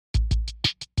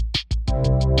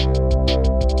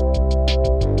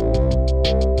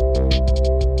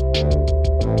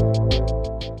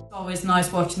it's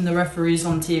nice watching the referees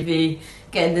on TV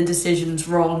getting the decisions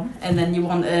wrong, and then you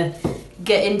want to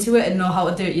get into it and know how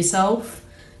to do it yourself.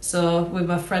 So with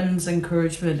my friends'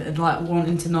 encouragement and like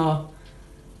wanting to know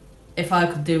if I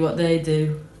could do what they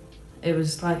do, it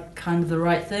was like kind of the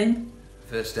right thing.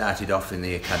 First started off in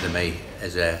the academy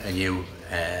as a new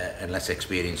and less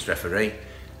experienced referee,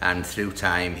 and through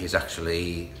time he's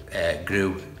actually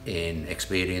grew in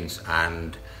experience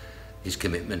and his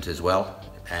commitment as well.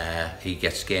 He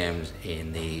gets games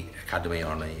in the academy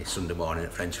on a Sunday morning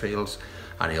at Frenchfields,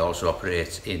 and he also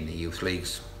operates in the youth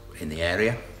leagues in the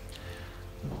area.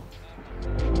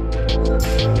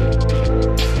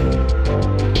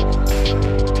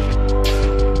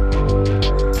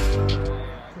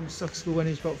 From soccer school when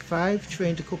he was about 5,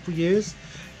 trained a couple of years,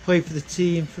 played for the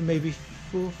team for maybe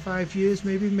 4 or 5 years,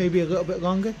 maybe a little bit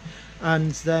longer,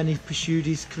 and then he pursued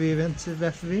his career into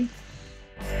referee.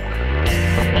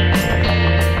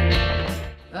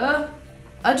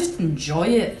 I just enjoy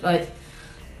it. Like,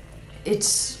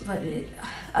 it's like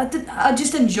I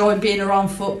just enjoy being around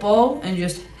football and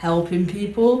just helping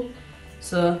people.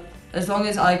 So as long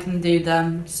as I can do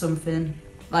them something,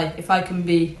 like if I can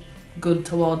be good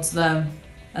towards them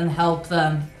and help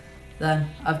them, then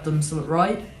I've done something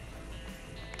right.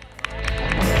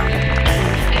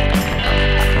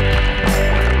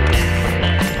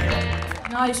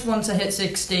 Nice once I hit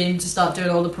 16 to start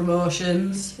doing all the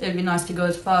promotions. It'd be nice to go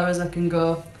as far as I can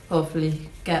go.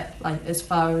 Hopefully get like as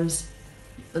far as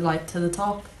like to the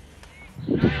top.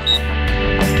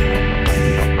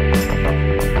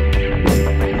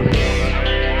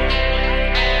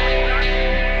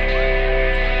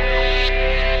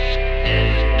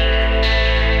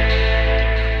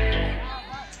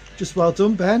 Just well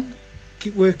done, Ben.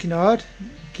 Keep working hard,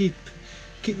 keep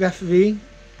refereeing,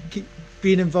 keep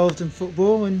being involved in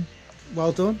football, and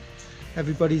well done.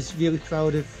 Everybody's really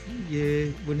proud of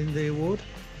you winning the award.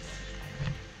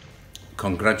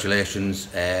 Congratulations,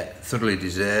 thoroughly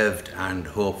deserved, and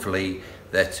hopefully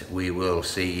that we will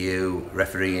see you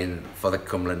refereeing for the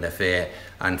Cumberland FA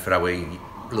and for our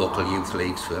local youth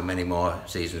leagues for many more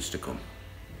seasons to come.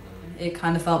 It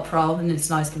kind of felt proud, and it's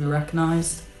nice to be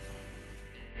recognised.